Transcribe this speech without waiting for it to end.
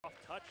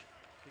touch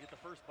to get the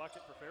first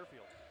bucket for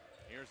Fairfield.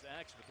 Here's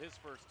X with his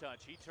first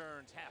touch. He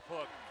turns, half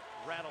hook,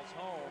 rattles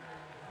home.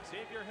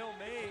 Xavier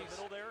Hill-Mays. In the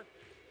middle there,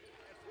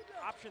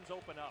 options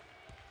open up.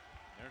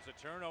 There's a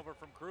turnover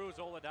from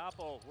Cruz.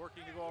 Oladapo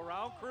working to go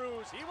around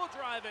Cruz. He will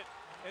drive it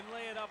and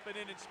lay it up and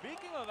in. And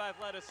speaking of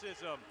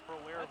athleticism,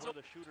 We're aware of where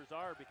the shooters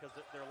are because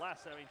they're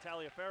less. I mean,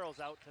 Taliaferro's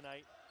out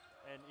tonight,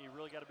 and you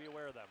really got to be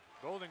aware of them.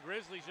 Golden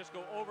Grizzlies just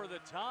go over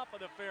the top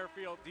of the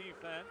Fairfield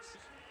defense.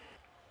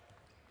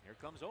 Here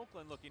comes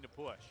Oakland looking to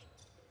push.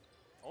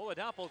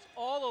 Oladapo's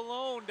all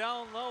alone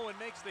down low and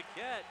makes the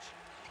catch.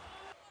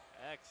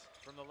 X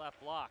from the left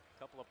block.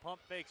 Couple of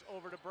pump fakes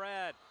over to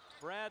Brad.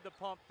 Brad the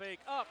pump fake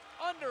up,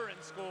 under, and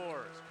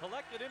scores.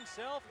 Collected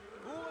himself,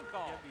 cool and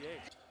calm. NBA.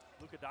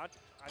 Luka Doncic,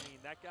 I mean,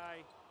 that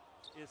guy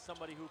is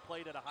somebody who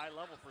played at a high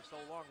level for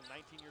so long.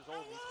 19 years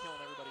old, and he's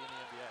killing everybody in the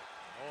NBA.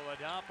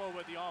 Oladapo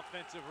with the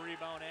offensive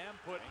rebound and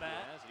put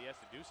back. He has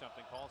to do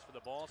something, calls for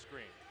the ball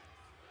screen.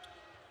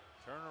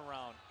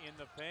 Turnaround in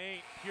the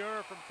paint,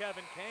 pure from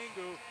Kevin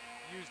Kangu.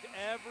 Used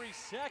every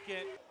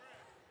second.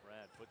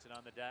 Brad puts it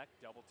on the deck,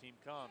 double team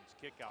comes,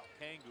 kick out,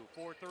 Kangu,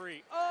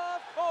 4-3.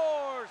 Of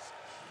course!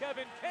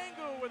 Kevin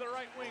Kangu with a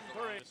right wing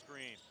three. The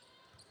screen,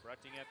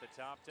 directing at the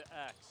top to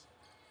X.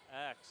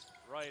 X,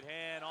 right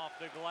hand off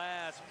the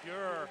glass,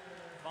 pure.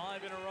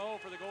 5 in a row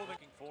for the Golden.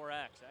 For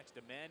X, X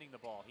demanding the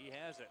ball, he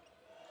has it.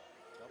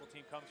 Double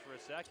team comes for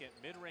a second,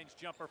 mid-range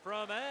jumper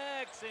from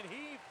X, and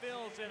he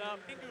fills it up.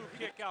 Kangu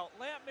kick out,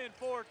 Lampman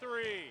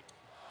 4-3.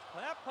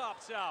 That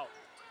pops out.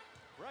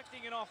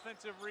 Correcting an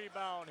offensive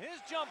rebound.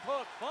 His jump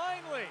hook,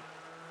 finally.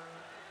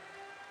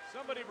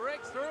 Somebody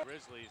breaks through.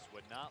 Grizzlies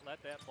would not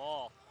let that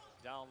ball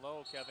down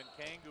low. Kevin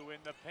Kangu in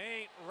the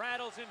paint,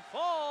 rattles and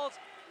falls,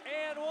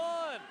 and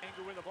one.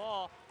 Kangu with the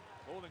ball.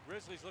 Golden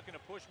Grizzlies looking to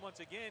push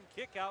once again.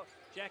 Kick out,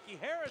 Jackie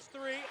Harris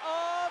 3,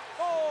 of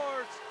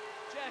course.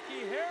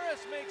 Jackie Harris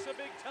makes a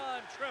big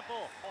time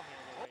triple.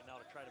 Right now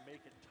to try to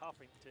make it tough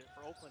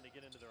for Oakland to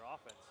get into their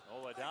offense.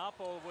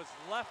 Oladapo was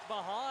left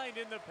behind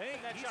in the paint.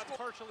 That shot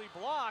partially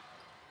blocked.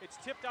 It's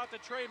tipped out to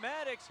Trey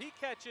Maddox. He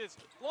catches,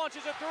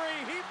 launches a three.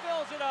 He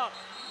fills it up.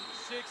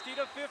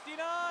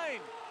 60-59.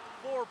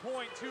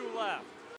 4.2 left.